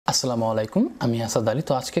আসসালামু আলাইকুম, আমি আসাদ আলী।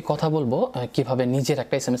 তো আজকে কথা বলবো কিভাবে নিজের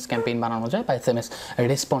একটা এসএমএস ক্যাম্পেইন বানানো যায় বা এসএমএস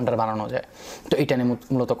রেসপন্ডার বানানো যায়। তো এটা নিয়ে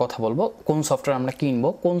মূলত কথা বলবো। কোন সফটওয়্যার আমরা কিনবো,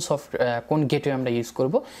 কোন গেটওয়ে আমরা ইউজ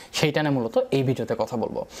করব, সেইটা নিয়ে মূলত এই ভিডিওতে কথা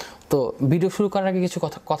বলবো। তো ভিডিও শুরু করার আগে কিছু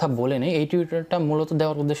কথা বলে নেই। এই টিউটোরিয়ালটা মূলত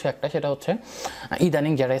দেওয়ার উদ্দেশ্য একটা, সেটা হচ্ছে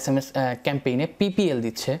ইদানিং যারা এসএমএস ক্যাম্পেইনে পিপিএল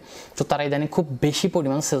দিচ্ছে, তো তারা ইদানিং খুব বেশি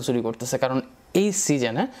পরিমাণ সেল চুরি করতেছে। কারণ এই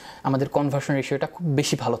সিজনে আমাদের কনভার্সন রেশিওটা খুব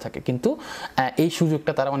বেশি ভালো থাকে, কিন্তু এই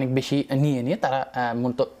সুযোগটা তারা অনেক বেশি নিয়ে তারা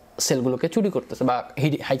মূলত সেলগুলোকে চুরি করতেছে বা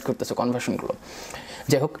হাইড করতেছে কনভার্সনগুলো।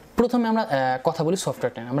 যাই হোক, প্রথমে আমরা কথা বলি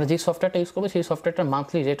সফটওয়্যারটা। আমরা যে সফটওয়্যারটা ইউজ করবো সেই সফটওয়্যারটার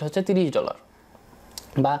মান্থলি রেট হচ্ছে $30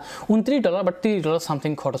 বা $29 বা $30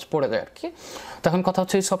 সামথিং খরচ পড়ে যায় আর কি। তখন কথা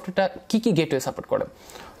হচ্ছে এই সফটওয়্যারটা কী কী গেটওয়ে সাপোর্ট করে।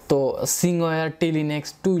 তো সিংওয়্যার, টেলিনেক্স,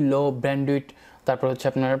 টুইলো, ব্র্যান্ডউইট, তারপর হচ্ছে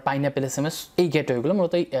আপনার পাইনঅ্যাপেল এসএমএস, এই গেটওয়েগুলো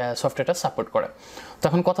মূলত এই সফটওয়্যারটা সাপোর্ট করে।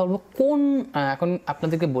 তখন কথা বলবো এখন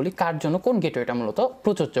আপনাদেরকে বলি কার জন্য কোন গেটওয়েটা মূলত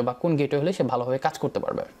প্রযোজ্য বা কোন গেটওয়ে হলে সে ভালোভাবে কাজ করতে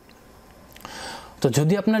পারবে। তো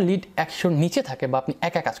যদি আপনার লিড 100-র নিচে থাকে বা আপনি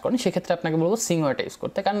একা কাজ করেন, সেক্ষেত্রে আপনাকে বলবো সিংওয়্যারটা ইউজ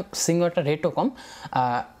করতে, কারণ সিংওয়্যারটা রেটও কম।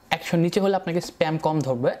 100-র নিচে হলে আপনাকে স্প্যাম কম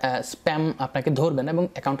ধরবে, স্প্যাম আপনাকে ধরবে না এবং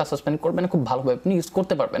অ্যাকাউন্টটা সাসপেন্ড করবে না, খুব ভালোভাবে আপনি ইউজ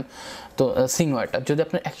করতে পারবেন। তো সিংওয়্যারটা যদি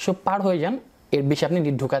আপনার 100 পার হয়ে যান, এর বেশি আপনি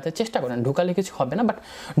ঢুকাতে চেষ্টা করেন, ঢুকালে কিছু হবে না, বাট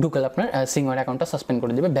ঢুকালে আপনার সিংওয়্যার অ্যাকাউন্টটা সাসপেন্ড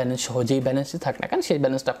করে দেবে। ব্যালেন্স সহ যেই ব্যালেন্সই থাক না কেন, সেই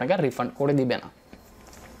ব্যালেন্সটা আপনাকে রিফান্ড করে দিবে না।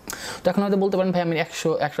 তো এখন হয়তো বলতে পারেন, ভাই আমি 100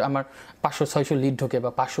 আমার 500-600 লিড ঢোকে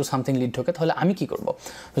বা 500 সামথিং লিড ঢোকে, তাহলে আমি কী করবো?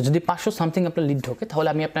 তো যদি 500 সামথিং আপনার লিড ঢোকে, তাহলে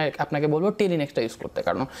আমি আপনাকে বলবো টেলিনেক্সটা ইউজ করতে,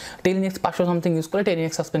 কারণ টেলিনেক্স 500 সামথিং ইউজ করে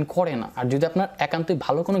টেলিনেক্স সাসপেন্ড করে না। আর যদি আপনার একান্তই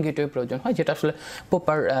ভালো কোনো গেটওয়ে প্রয়োজন হয়, যেটা আসলে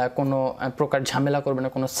প্রপার কোনো প্রকার ঝামেলা করবে না,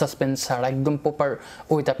 কোনো সাসপেন্স ছাড়া একদম প্রপার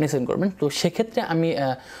ওইতে আপনি সেন্ড করবেন, তো সেক্ষেত্রে আমি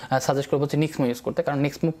সাজেস্ট করবো যে নেক্সমো ইউজ করতে, কারণ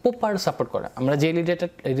নেক্সমো প্রপার সাপোর্ট করে। আমরা যে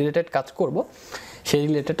রিলেটেড কাজ করব, সেই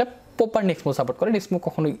রিলেটেডটা প্রপার নেক্সমো সাপোর্ট করে। নেক্সমো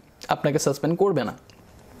কখনোই আপনাকে সাসপেন্ড করবে না।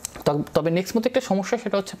 তবে নেক্সমোতে একটা সমস্যা,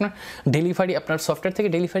 সেটা হচ্ছে আপনার ডেলিভারি, আপনার সফটওয়্যার থেকে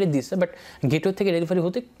ডেলিভারি দিচ্ছে, বাট গেটওয়ে থেকে ডেলিভারি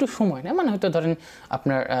হতে একটু সময় নেয়। মানে হয়তো ধরেন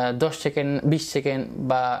আপনার 10 সেকেন্ড, 20 সেকেন্ড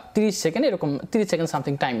বা 30 সেকেন্ড, এরকম 30 সেকেন্ড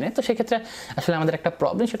সামথিং টাইম নেয়। তো সেক্ষেত্রে আসলে আমাদের একটা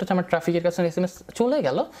প্রবলেম, সেটা হচ্ছে আমার ট্রাফিকের কাছে এসএমএস চলে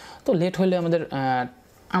গেল, তো লেট হলে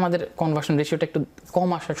আমাদের কনভার্সন রেশিওটা একটু কম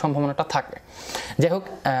আসার সম্ভাবনাটা থাকে। যাই হোক,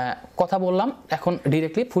 কথা বললাম, এখন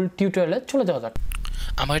ডিরেক্টলি ফুল টিউটোরিয়ালে চলে যাওয়া যাক।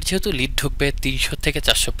 আমার যেহেতু লিড ঢুকবে 300 থেকে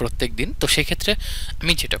 400 প্রত্যেক দিন, তো সেক্ষেত্রে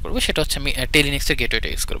আমি যেটা করবো সেটা হচ্ছে আমি টেলিনেক্সের গেটওয়েটা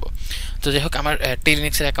ইউজ করবো। তো যাই হোক, আমার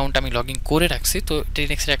টেলিনেক্সের অ্যাকাউন্ট আমি লগ ইন করে রাখছি। তো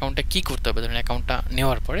টেলিনেক্সের অ্যাকাউন্টটা কী করতে হবে? ধরুন অ্যাকাউন্টটা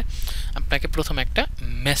নেওয়ার পরে আপনাকে প্রথমে একটা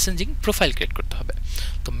মেসেজিং প্রোফাইল ক্রিয়েট করতে হবে।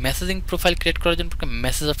 তো মেসেজিং প্রোফাইল ক্রিয়েট করার জন্য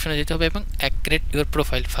মেসেজ অপশনে যেতে হবে এবং ক্রিয়েট ইউর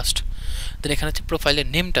প্রোফাইল ফার্স্ট। দেন এখানে হচ্ছে প্রোফাইলের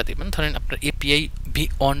নেমটা দেবেন, ধরেন আপনার এপিআই ভি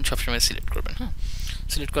অন সবসময় সিলেক্ট করবেন। হ্যাঁ,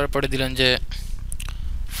 সিলেক্ট করার পরে দিলেন যে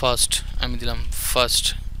ফার্স্ট, আমি দিলাম ফার্স্ট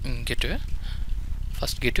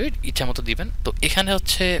গেটওয়ে ইচ্ছা মতো দিবেন। তো এখানে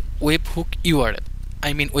হচ্ছে web hook URL,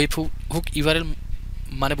 web hook URL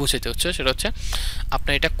মানে বুঝাইতে হচ্ছে সেটা হচ্ছে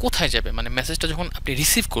আপনার এটা কোথায় যাবে, মানে মেসেজটা যখন আপনি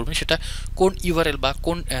রিসিভ করবেন সেটা কোন ইউআরএল বা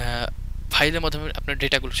কোন ফাইলের মাধ্যমে আপনার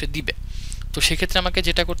ডেটাগুলো সে দিবে। তো সেক্ষেত্রে আমাকে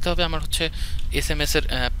যেটা করতে হবে, আমার হচ্ছে এসএমএস এর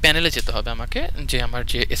প্যানেলে যেতে হবে আমাকে, যে আমার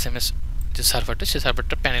যে এসএমএস যে সার্ভারটা, সেই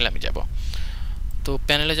সার্ভারটার প্যানেলে আমি যাব। তো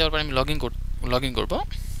প্যানেলে যাওয়ার পর আমি লগ ইন করবো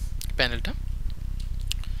প্যানেলটা।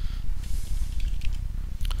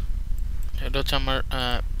 এটা হচ্ছে আমার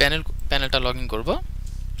প্যানেলটা লগ ইন করবো।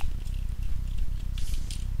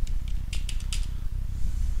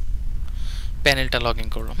 প্যানেলটা লগ ইন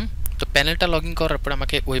করলাম। তো প্যানেলটা লগ ইন করার পর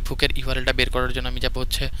আমাকে ওয়েবহুকের ইউআরএলটা বের করার জন্য আমি যাবো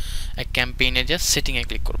হচ্ছে ক্যাম্পেইনে যা সেটিংয়ে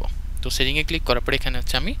ক্লিক করব। তো সেটিংয়ে ক্লিক করার পর এখানে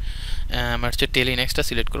হচ্ছে আমি আমার হচ্ছে টেলিনেক্সটা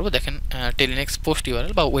সিলেক্ট করবো। দেখেন টেলিনেক্স পোস্ট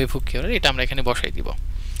ইউআরএল বা ওয়েবহুক ইউআরএল, এটা আমরা এখানে বসাই দিব।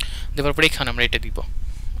 দেওয়ার পরে এখানে আমরা এটা দিব।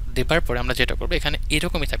 দেওয়ার পরে আমরা যেটা করবো, এখানে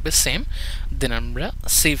এরকমই থাকবে সেম। দেন আমরা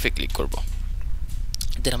সেভে ক্লিক করব।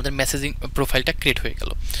 দেন আমাদের মেসেজিং প্রোফাইলটা ক্রিয়েট হয়ে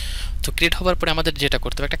গেল। তো ক্রিয়েট হওয়ার পরে আমাদের যেটা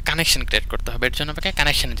করতে হবে, একটা কানেকশন ক্রিয়েট করতে হবে। এর জন্য আপনাকে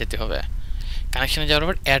কানেকশানে যেতে হবে। কানেকশানে যাওয়ার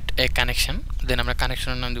পর অ্যাড এ কানেকশান, দেন আমরা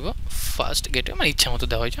কানেকশনের নাম দিব ফার্স্ট গেটওয়ে। আমার ইচ্ছা মতো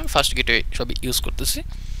দেওয়া হয়েছে, আমি ফার্স্ট গেটওয়ে সবই ইউজ করতেছি।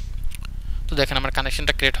 তো দেখেন আমার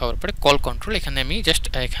কানেকশনটা ক্রিয়েট হওয়ার পরে কল কন্ট্রোল, এখানে আমি জাস্ট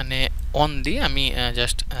এখানে অন দিয়ে আমি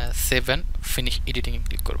just save and finish এডিটিংয়ে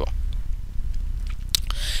click করব।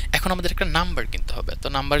 এখন আমাদের একটা নাম্বার কিনতে হবে। তো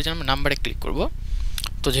নাম্বারের জন্য আমি নাম্বারে ক্লিক করব।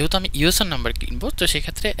 তো যেহেতু আমি ইউএসএর নাম্বার কিনবো, তো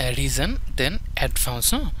সেক্ষেত্রে রিজন, দেন অ্যাডভান্স,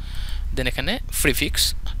 দেন এখানে প্রিফিক্স,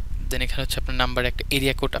 দেন এখানে হচ্ছে আপনার নাম্বার একটা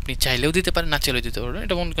এরিয়া কোড আপনি চাইলেও দিতে পারেন, না চাইলেও দিতে পারবেন।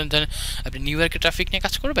 এটা মনে করেন জানেন আপনি নিউ ইয়র্কের ট্রাফিক নিয়ে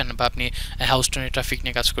কাজ করবেন, বা আপনি হাউস্টনের ট্রাফিক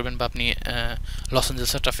নিয়ে কাজ করবেন, বা আপনি লস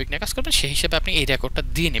অ্যাঞ্জেলেসের ট্রাফিক নিয়ে কাজ করবেন, সেই হিসেবে আপনি এরিয়া কোডটা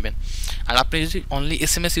দিয়ে নেবেন। আর আপনি যদি অনলি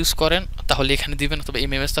এসএমএস ইউজ করেন তাহলে এখানে দিবেন, অথবা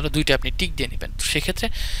এমএমএস, তাহলে দুইটা আপনি টিক দিয়ে নেবেন। তো সেক্ষেত্রে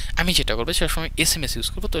আমি যেটা করবো, সে সময় এসএমএস ইউজ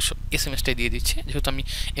করবো। তো এসএমএসটাই দিয়ে দিচ্ছি, যেহেতু আমি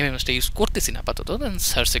এমএমএসটা ইউজ করতেছি না আপাতত। দেন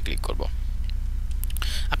সার্চে ক্লিক করবো।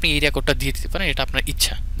 আপনি এরিয়া কোডটা দিয়ে দিতে পারেন, এটা আপনার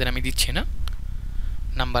ইচ্ছা। দেন আমি দিচ্ছি না,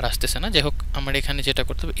 নাম্বার আসতেছে না। যাই হোক, আমার এখানে যেটা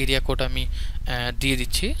করতে হবে, এরিয়া কোড আমি দিয়ে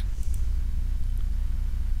দিচ্ছি।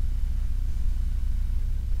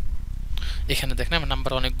 এখানে দেখেন আমার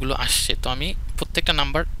নাম্বার অনেকগুলো আসছে, তো আমি প্রত্যেকটা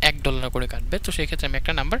নাম্বার $1 করে কাটবে, তো সেই ক্ষেত্রে আমি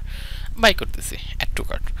একটা নাম্বার বাই করতেছি, অ্যাড টু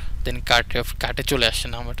কার্ট। দেন কার্টে চলে আসছে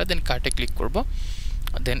নাম্বারটা, দেন কার্টে ক্লিক করব।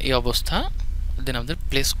 দেন এই অবস্থা, দেন আমাদের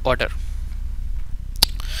প্লেস অর্ডার।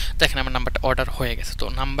 দেখেন আমার নাম্বারটা অর্ডার হয়ে গেছে। তো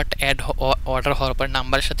নাম্বারটা অর্ডার হওয়ার পর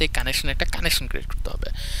নাম্বারের সাথে একটা কানেকশন ক্রিয়েট করতে হবে।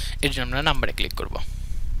 এর জন্য আমরা নাম্বারে ক্লিক করব।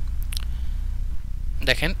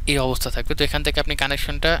 দেখেন এই অবস্থা থাকবে। তো এখান থেকে আপনি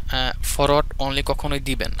কানেকশনটা ফরওয়ার্ড অনলি কখনোই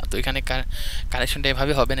দিবেন না। তো এখানে কানেকশনটা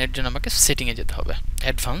এভাবে হবে না, এর জন্য আমাকে সেটিংয়ে যেতে হবে,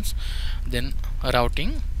 অ্যাডভান্স, দেন রাউটিং,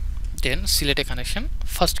 দেন সিলেক্ট কানেকশন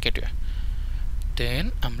ফার্স্ট গেটওয়ে, দেন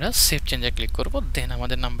আমরা সেভ চেঞ্জে ক্লিক করব। দেন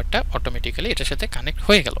আমাদের নাম্বারটা অটোমেটিক্যালি এটার সাথে কানেক্ট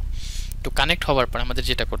হয়ে গেল। তো কানেক্ট হওয়ার পর আমাদের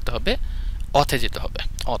যেটা করতে হবে, অথে যেতে হবে।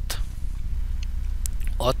 অথ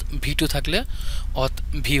V2 থাকলে অথ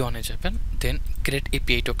V1-এ যাবেন, দেন ক্রিয়েট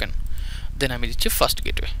এপিআই টোকেন, দেন আমি দিচ্ছি ফার্স্ট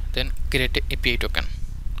গেটওয়ে, দেন ক্রিয়েট এপিআই টোকেন।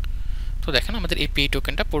 তো দেখেন আমাদের এপিআই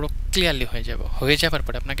টোকেনটা পুরো ক্লিয়ারলি হয়ে যাবার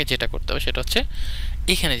পরে আপনাকে যেটা করতে হবে সেটা হচ্ছে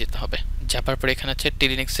এখানে যেতে হবে। যাবার পরে এখানে হচ্ছে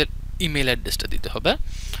টেলিনেক্সের ইমেল অ্যাড্রেসটা দিতে হবে।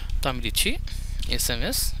 তো আমি দিচ্ছি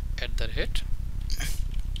SMS @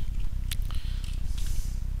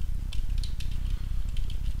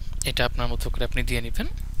 এটা আপনার মতো করে আপনি দিয়ে নেবেন।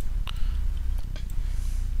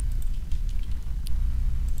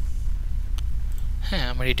 হ্যাঁ,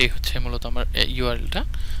 আমার এটাই হচ্ছে মূলত আমার ইউআরএলটা,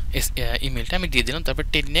 ইমেলটা আমি দিয়ে দিলাম। তারপর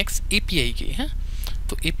টেলিনেক্স এপিআই কি, হ্যাঁ,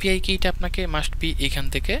 তো এপিআই কিটা আপনাকে মাস্ট বি এখান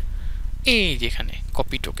থেকে এই যে এখানে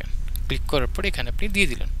কপি টোকেন ক্লিক করার পরে এখানে আপনি দিয়ে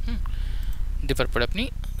দিলেন। দেওয়ার পরে আপনি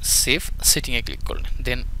সেভ সেটিংয়ে ক্লিক করলেন,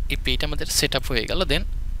 দেন এপিআইটা আমাদের সেট আপ হয়ে গেল। দেন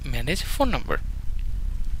ম্যানেজ ফোন নাম্বার,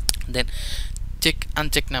 দেন চেক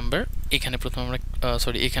আনচেক নাম্বার, এখানে প্রথমে আমরা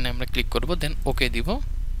এখানে আমরা ক্লিক করব, দেন ওকে দিব।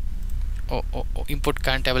 ইম্পোর্ট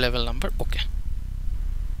কারেন্ট অ্যাভেলেবেল নাম্বার, ওকে।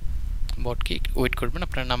 বটকে ওয়েট করবেন,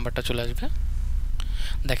 আপনার নাম্বারটা চলে আসবে।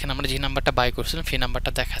 দেখেন আমরা যে নাম্বারটা বাই করছিলাম সেই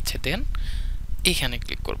নাম্বারটা দেখাচ্ছে। দেন এইখানে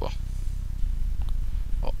ক্লিক করব,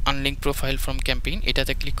 আনলিঙ্ক প্রোফাইল ফ্রম ক্যাম্পেইন,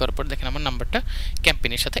 এটাতে ক্লিক করার পর দেখেন আমার নাম্বারটা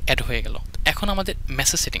ক্যাম্পেইনের সাথে অ্যাড হয়ে গেল। এখন আমাদের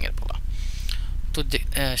মেসেজ সেটিংয়ের পালা। তো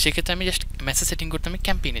সেক্ষেত্রে আমি জাস্ট মেসেজ সেটিং করতে আমি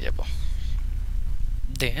ক্যাম্পেইনে যাব,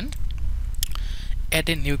 দেন অ্যাড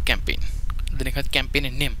এ নিউ ক্যাম্পেইন, দেন এখানে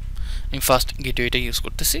ক্যাম্পেইনের নেম আমি ফার্স্ট গেটওয়েটা ইউজ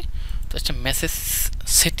করতেছি। তো হচ্ছে মেসেজ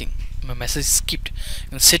সেটিং, মেসেজ স্ক্রিপ্ট,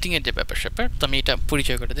 সেটিংয়ের যে ব্যাপার তো আমি এটা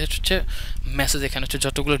পরিচয় করে দিই। হচ্ছে মেসেজ এখানে হচ্ছে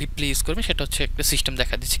যতগুলো রিপ্লে ইউজ করবে সেটা হচ্ছে একটা সিস্টেম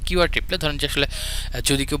দেখা দিচ্ছে কিওয়ার্ড রিপ্লে। ধরেন যে আসলে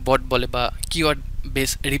যদি কেউ বট বলে বা কিওয়ার্ড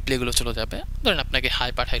বেস রিপ্লেগুলো চলে যাবে। ধরেন আপনাকে হাই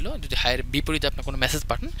পাঠাইলো, যদি হাইয়ের বিপরীতে আপনি কোনো মেসেজ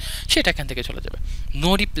পাঠান সেটা এখান থেকে চলে যাবে।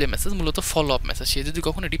 নো রিপ্লে মেসেজ মূলত ফলো আপ মেসেজ, সে যদি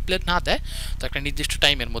কখনো রিপ্লে না দেয় তো একটা নির্দিষ্ট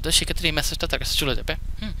টাইমের মধ্যে সেক্ষেত্রে এই মেসেজটা তার কাছে চলে যাবে।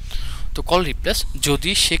 তো কল রিপ্লেস,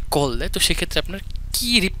 যদি সে কল দেয় তো সেক্ষেত্রে আপনার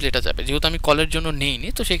কি রিপ্লেটা যাবে, যেহেতু আমি কলের জন্য নেইনি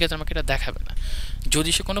তো সেক্ষেত্রে আমাকে এটা দেখাবে না। যদি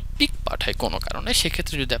সে কোনো পিক পাঠায় কোনো কারণে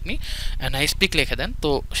সেক্ষেত্রে যদি আপনি নাইস পিক লিখে দেন তো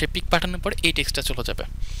সে পিক পাঠানোর পরে এই টেক্সটটা চলে যাবে।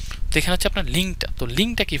 তো এখানে হচ্ছে আপনার লিঙ্কটা, তো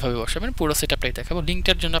লিঙ্কটা কীভাবে বসাবেন পুরো সেটআপটাই দেখাবো।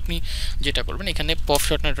 লিঙ্কটার জন্য আপনি যেটা করবেন, এখানে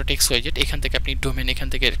pop.shortnet.xyz এখান থেকে আপনি ডোমেন এখান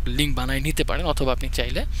থেকে লিঙ্ক বানিয়ে নিতে পারেন, অথবা আপনি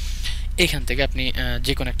চাইলে এখান থেকে আপনি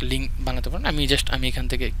যে কোনো একটা লিঙ্ক বানাতে পারেন। আমি এখান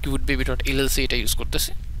থেকে cutebaby.llc এটা ইউজ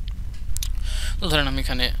করতেছি। তো ধরেন আমি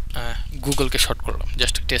এখানে গুগলকে শর্ট করলাম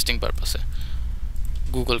জাস্ট টেস্টিং পারপাসে,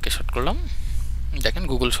 গুগলকে শর্ট করলাম, দেখেন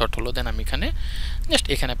গুগল শর্ট হলো। দেন আমি এখানে জাস্ট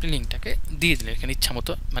এখানে আপনি লিঙ্কটাকে দিয়ে দিলেন, এখানে ইচ্ছা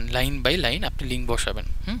মতো মানে লাইন বাই লাইন আপনি লিঙ্ক বসাবেন।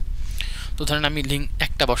 তো ধরেন আমি লিঙ্ক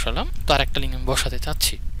একটা বসালাম, তো আর একটা লিঙ্ক আমি বসাতে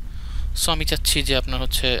চাচ্ছি। সো আমি চাচ্ছি যে আপনার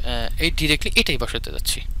হচ্ছে এই ডিরেক্টলি এটাই বসাতে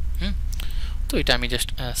যাচ্ছি। তো এটা আমি জাস্ট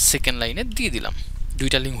সেকেন্ড লাইনে দিয়ে দিলাম,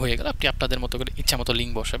 দুইটা লিঙ্ক হয়ে গেল। আপনি আপনাদের মতো করে ইচ্ছা মতো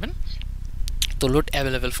লিঙ্ক বসাবেন। তো লোড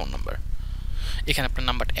অ্যাভেলেবেল ফোন নাম্বার, এখানে আপনার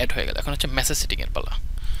নাম্বারটা অ্যাড হয়ে গেল। এখন হচ্ছে মেসেজ সেটিংয়ের পালা।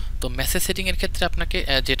 তো মেসেজ সেটিংয়ের ক্ষেত্রে আপনাকে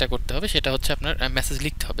যেটা করতে হবে সেটা হচ্ছে আপনার মেসেজ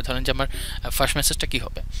লিখতে হবে। ধরেন যে আমার ফার্স্ট মেসেজটা কী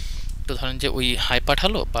হবে, তো ধরেন যে ওই হাই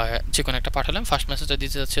পাঠালো বা যে কোনো একটা পাঠালাম, ফার্স্ট মেসেজটা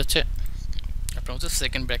দিতে যাচ্ছে হচ্ছে আপনার হচ্ছে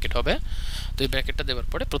সেকেন্ড ব্র্যাকেট হবে। তো এই ব্র্যাকেটটা দেওয়ার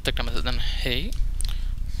পরে প্রত্যেকটা message then hey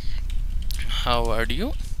how are you,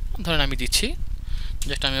 ধরেন আমি দিচ্ছি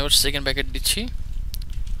জাস্ট আমি আবার সেকেন্ড ব্র্যাকেট দিচ্ছি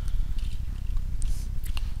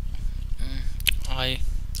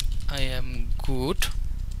I am good,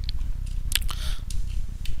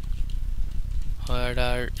 where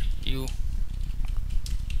are you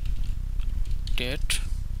at,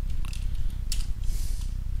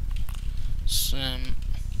 same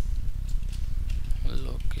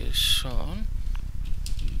location,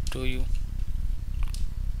 do you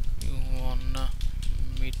wanna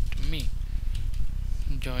meet me,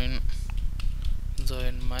 join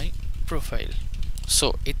my profile, so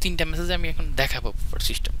এই তিনটা মেসেজ আমি এখন দেখাবো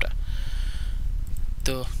সিস্টেমটা।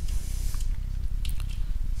 তো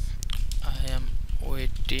I am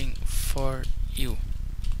waiting for you,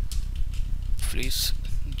 please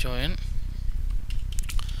join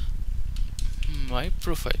my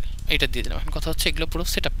profile, এটা দিয়ে দিলাম। এখন কথা হচ্ছে এগুলো পুরো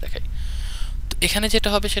সেটআপ দেখাই। তো এখানে যেটা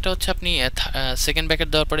হবে সেটা হচ্ছে আপনি সেকেন্ড ব্র্যাকেট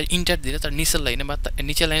দেওয়ার পরে ইন্টার দিলে তার নিচের লাইনে বা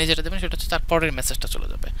নিচের লাইনে যেটা দেবেন সেটা হচ্ছে তার পরের মেসেজটা চলে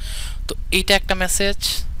যাবে। তো এইটা একটা মেসেজ,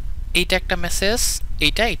 এইটা একটা মেসেজ,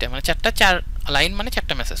 এইটা মানে চার লাইন মানে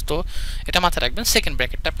চারটা মেসেজ। তো এটা মাথায় রাখবেন, সেকেন্ড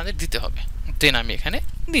ব্র্যাকেটটা আপনাদের দিতে হবে। দেন আমি এখানে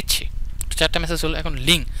দিচ্ছি, চারটা মেসেজ হলো। এখন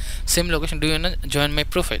link same location, do you want to join my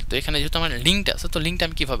profile. তো এখানে যেহেতু আমার লিঙ্কটা আছে, তো লিঙ্কটা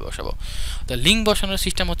আমি কীভাবে বসাবো? তো লিঙ্ক বসানোর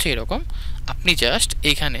সিস্টেম হচ্ছে এরকম, আপনি জাস্ট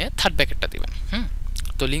এইখানে থার্ড ব্র্যাকেটটা দিবেন।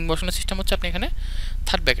 তো লিঙ্ক বসানোর সিস্টেম হচ্ছে আপনি এখানে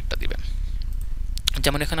থার্ড ব্র্যাকেটটা দিবেন।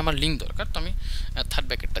 যেমন এখানে আমার লিঙ্ক দরকার, তো আমি থার্ড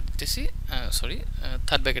ব্র্যাকেটটা দিতেছি,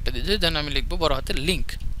 থার্ড ব্র্যাকেটটা দিতেছি, দেন আমি লিখবো বড় হাতের লিঙ্ক।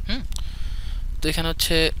 তো এখানে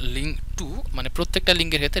হচ্ছে লিঙ্ক টু, মানে প্রত্যেকটা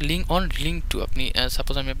লিঙ্কের ক্ষেত্রে লিঙ্ক অন লিঙ্ক টু। আপনি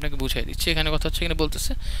সাপোজ আমি আপনাকে বুঝিয়ে দিচ্ছি, এখানে কথা হচ্ছে এখানে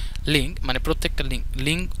বলতেছে লিঙ্ক মানে প্রত্যেকটা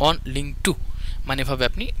লিঙ্ক অন লিঙ্ক টু, মানে এভাবে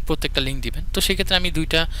আপনি প্রত্যেকটা লিঙ্ক দিবেন। তো সেক্ষেত্রে আমি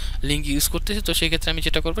দুইটা লিঙ্ক ইউজ করতেছি। তো সেই ক্ষেত্রে আমি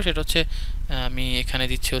যেটা করবো সেটা হচ্ছে আমি এখানে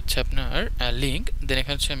দিচ্ছি হচ্ছে আপনার লিঙ্ক, দেন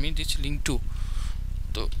এখানে হচ্ছে আমি দিচ্ছি লিঙ্ক টু।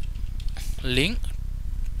 তো লিঙ্ক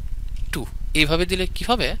টু এইভাবে দিলে কি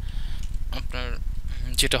হবে আপনার,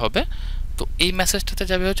 যেটা হবে তো এই মেসেজটাতে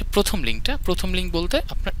যাবে হচ্ছে প্রথম লিঙ্কটা, প্রথম লিঙ্ক বলতে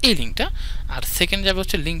আপনার এই লিঙ্কটা, আর সেকেন্ড যাবে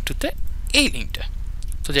হচ্ছে লিঙ্ক টুতে এই লিঙ্কটা।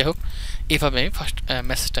 তো যাই হোক, এইভাবে আমি ফার্স্ট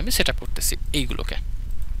মেসেজটা আমি সেট আপ করতেছি এইগুলোকে।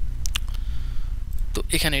 তো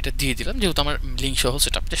এখানে এটা দিয়ে দিলাম, যেহেতু আমার লিঙ্ক সহ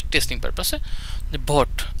সেট আপ জাস্ট টেস্টিং পারপাসে।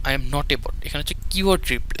 বট, আই এম নট এ বট, এখানে হচ্ছে কিওয়ার্ড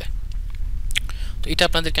রিপ্লে। তো এটা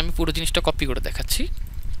আপনাদেরকে আমি পুরো জিনিসটা কপি করে দেখাচ্ছি।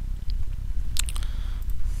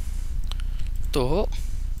 তো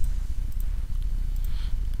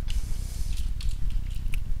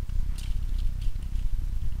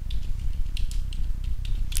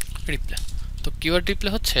রিপ্লে, তো কিওয়ার্ড রিপ্লে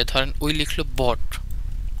হচ্ছে ধরেন ওই লিখলো বট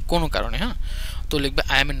কোনো কারণে, তো লিখবে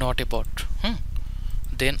আই এম নট এ বট।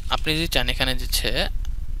 দেন আপনি যদি চান এখানে দিচ্ছে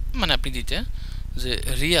মানে আপনি দিতে যে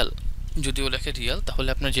রিয়াল, যদিও লেখে রিয়াল তাহলে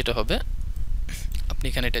আপনার যেটা হবে আপনি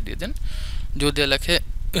এখানে এটা দিয়ে দেন, যদিও লেখে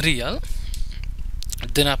রিয়াল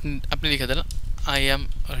দেন আপনি লিখে দেন আই এম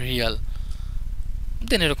রিয়াল,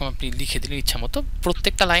 দেন এরকম আপনি লিখে দিলেন ইচ্ছা মতো।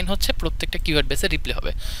 প্রত্যেকটা লাইন হচ্ছে প্রত্যেকটা কিওয়ার্ড বেসে রিপ্লে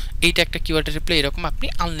হবে। এইটা একটা কিওয়ার্ডের রিপ্লে, এরকম আপনি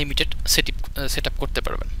আনলিমিটেড সেট আপ করতে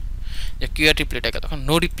পারবেন। যে কিওয়ার্ড রিপ্লেটাকে তখন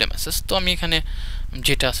নো রিপ্লে মেসেজ, তো আমি এখানে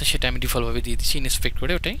যেটা আছে সেটা আমি ডিফল্টভাবে দিয়ে দিচ্ছি ইনস্পেক্ট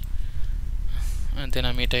করে ওটাই। দেন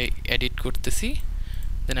আমি এটাই এডিট করতেছি,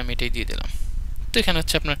 দেন আমি এটাই দিয়ে দিলাম। তো এখানে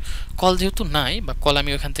হচ্ছে আপনার কল যেহেতু নাই বা কল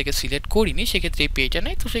আমি ওখান থেকে সিলেক্ট করিনি, সেক্ষেত্রে এই পেজটা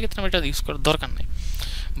নাই, তো সেক্ষেত্রে আমার এটা ইউজ করার দরকার নাই।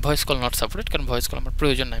 ভয়েস কল নট সাপোর্টেড, কারণ ভয়েস কল আমার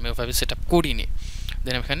প্রয়োজন নাই, আমি ওভাবে সেট আপ করিনি।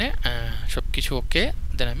 দেন এখানে সব কিছু ওকে,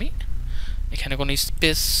 দেন আমি এখানে কোনো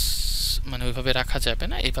স্পেস মানে ওইভাবে রাখা যাবে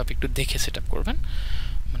না, এইভাবে একটু দেখে সেট আপ করবেন,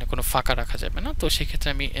 মানে কোনো ফাঁকা রাখা যাবে না। তো সেক্ষেত্রে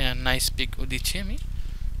আমি নাইস পিক দিচ্ছি, আমি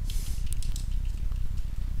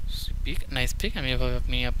নাইস পিক আমি এভাবে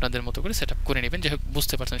আপনি আপনাদের মতো করে সেট আপ করে নেবেন। যাই হোক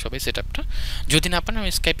বুঝতে পারছেন সবাই সেট আপটা। যদি না পারেন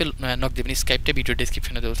আমি স্কাইপে নক দেবেন, স্কাইপটা ভিডিও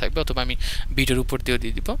ডেসক্রিপশনে দেওয়া থাকবে, অথবা আমি ভিডিওর উপর দিয়েও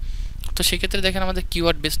দিয়ে দিব। তো সেক্ষেত্রে দেখেন আমাদের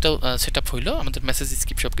কিওয়ার্ড বেসটাও সেট আপ হইলো, আমাদের মেসেজ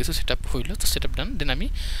স্ক্রিপ্ট সব কিছু সেট আপ হইলো। তো সেট আপ ডান, দেন আমি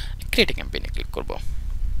ক্রিয়েট এ ক্যাম্পেইনে ক্লিক করবো।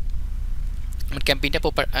 আমার ক্যাম্পেইনটা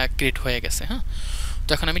প্রপার ক্রিয়েট হয়ে গেছে। তো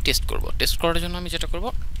এখন আমি টেস্ট করব। টেস্ট করার জন্য আমি যেটা করব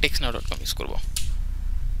textnow.com ইউজ করব।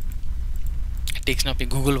 টেক্সটনাও আপনি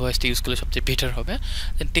গুগল ভয়েসটা ইউজ করলে সবচেয়ে বেটার হবে,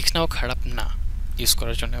 দেন টেক্সটনাও খারাপ না ইউজ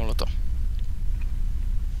করার জন্য মূলত।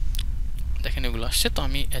 দেখেন এগুলো আসছে, তো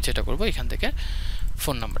আমি যেটা করব এখান থেকে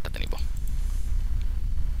ফোন নাম্বারটাতে নিব।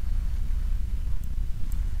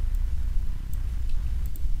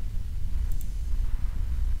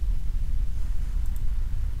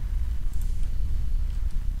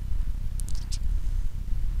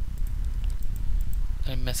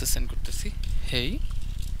 আমি মেসেজ সেন্ড করতেছি, হেই,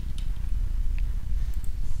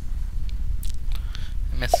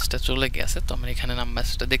 মেসেজটা চলে গেছে। তো আমরা এখানে নাম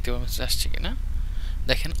মেসেজটা দেখতে পাবো মেসেজ আসছে কিনা।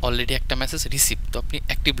 দেখেন অলরেডি একটা মেসেজ রিসিভ। তো আপনি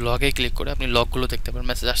অ্যাক্টিভ লগে ক্লিক করে আপনি লগগুলো দেখতে পারেন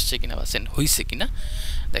মেসেজ আসছে কিনা বা সেন্ড হয়েছে কিনা।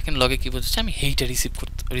 দেখেন লগে কী বলছে, আমি হেইটা রিসিভ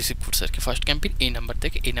করছি আর কি, ফার্স্ট ক্যাম্পেইন এই নাম্বার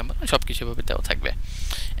থেকে এই নাম্বার সব কিছু এভাবে দেওয়া থাকবে,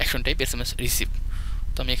 অ্যাকশন টাইপ SMS রিসিভ।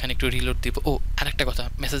 তো আমি এখানে একটু রিলোড দিব। ও আরেকটা কথা,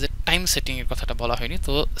 মেসেজের টাইম সেটিংয়ের কথাটা বলা হয়নি,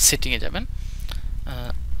 তো সেটিংয়ে যাবেন,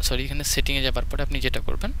 সরি এখানে সেটিংয়ে যাবার পরে আপনি যেটা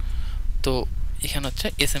করবেন, তো এখানে হচ্ছে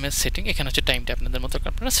SMS সেটিং, এখানে হচ্ছে টাইমটা আপনাদের মতো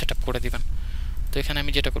আপনারা সেট আপ করে দেবেন। তো এখানে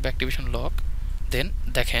আমি যেটা করবো অ্যাক্টিভেশন লক, দেন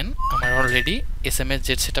দেখেন আমার অলরেডি SMS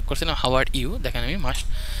যে সেট আপ করছিলাম হাউ আর ইউ, দেখেন আমি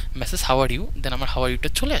মেসেজ হাউ আর ইউ, দেন আমার হাউ আর ইউটা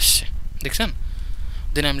চলে আসছে, দেখছেন।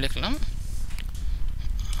 দেন আমি লিখলাম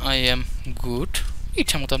আই এম গুড,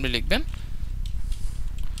 ইচ্ছা মতো আপনি লিখবেন,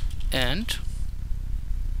 অ্যান্ড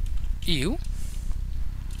ইউ,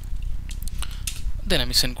 দেন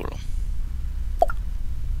আমি সেন্ড করলাম।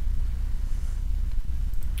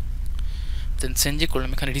 দেন সেন্ড যে করলাম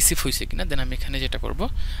এখানে রিসিভ হয়েছে কিনা, দেন আমি এখানে যেটা করব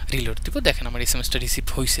রিলোড দিব। দেখেন আমার এসএমএসটা রিসিভ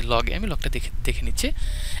হয়েছে লগে, আমি লগটা দেখে নিচ্ছি।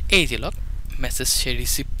 এই যে লগ মেসেজ সে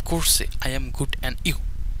রিসিভ করছে, I am good and you.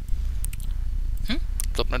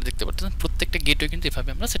 তো আপনারা দেখতে পাচ্ছেন প্রত্যেকটা গেটওয়ে কিন্তু এভাবে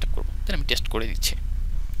আমরা সেট আপ করবো। দেন আমি টেস্ট করে দিচ্ছি।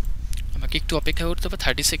 আমাকে একটু অপেক্ষা করতে হবে,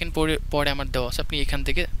 30 সেকেন্ড পরে আমার দেওয়া আছে। আপনি এখান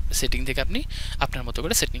থেকে সেটিং থেকে আপনি আপনার মতো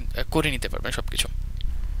করে সেটিং করে নিতে পারবেন সব কিছু।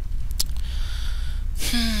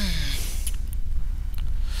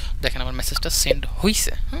 দেখেন আমার মেসেজটা সেন্ড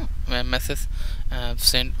হয়েছে। Message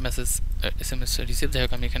send, message SMS receive, যাই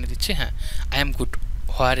হোক আমি এখানে দিচ্ছি। হ্যাঁ, I am good,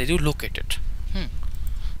 where are you located?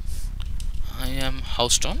 I am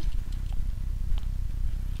Houston,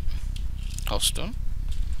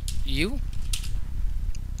 you.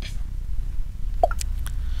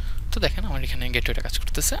 তো দেখেন আমার এখানে গেটওয়েটা কাজ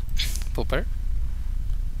করতেছে প্রপার।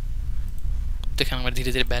 দেখেন আমার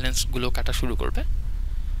ধীরে ধীরে ব্যালেন্সগুলো কাটা শুরু করবে।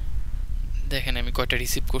 দেখেন আমি কয়টা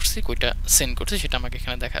রিসিভ করছি, কয়টা সেন্ড করছি সেটা আমাকে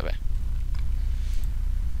এখানে দেখাবে।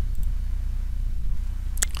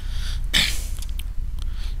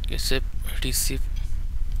 রিসিভ,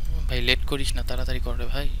 ভাই লেট করিস না, তাড়াতাড়ি কর রে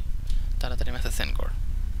ভাই, তাড়াতাড়ি মেসেজ সেন্ড কর।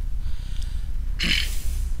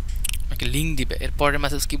 আমাকে লিঙ্ক দিবে। এর পরের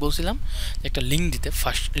মেসেজ কি বলছিলাম, একটা লিঙ্ক দিতে,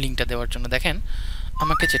 ফার্স্ট লিঙ্কটা দেওয়ার জন্য। দেখেন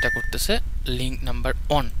আমাকে যেটা করতেছে লিঙ্ক নাম্বার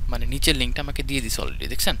অন, মানে নিচের লিঙ্কটা আমাকে দিয়ে দিছে অলরেডি।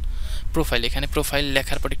 দেখছেন প্রোফাইল, এখানে প্রোফাইল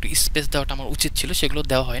লেখার পর একটু স্পেস দেওয়াটা আমার উচিত ছিল, সেগুলো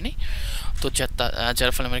দেওয়া হয়নি। তো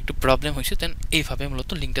যার ফলে আমার একটু প্রবলেম হয়েছে। দেন এইভাবে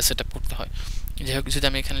মূলত লিঙ্কটা সেট আপ করতে হয়। যাই হোক, যদি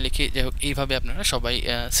আমি এখানে লিখি, যাই হোক এইভাবে আপনারা সবাই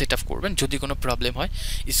সেট আপ করবেন। যদি কোনো প্রবলেম হয়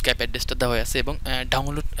স্কাইপ অ্যাড্রেসটা দেওয়া আছে এবং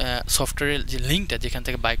ডাউনলোড সফটওয়্যারের যে লিঙ্কটা যেখান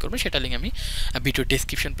থেকে বাই করবেন সেটা লিঙ্ক আমি ভিডিও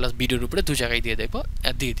ডেসক্রিপশন প্লাস ভিডিওর উপরে 2 জায়গায়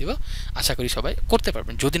দিয়ে দিব। আশা করি সবাই করতে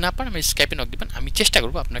পারবেন। যদি না পারেন আমি স্কাইপে নক দিবেন, আমি চেষ্টা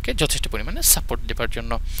করবো আপনাকে যথেষ্ট পরিমাণে সাপোর্ট দেওয়ার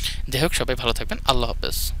জন্য। যাই হোক সবাই ভালো থাকবেন, আল্লাহ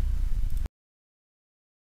হাফেজ।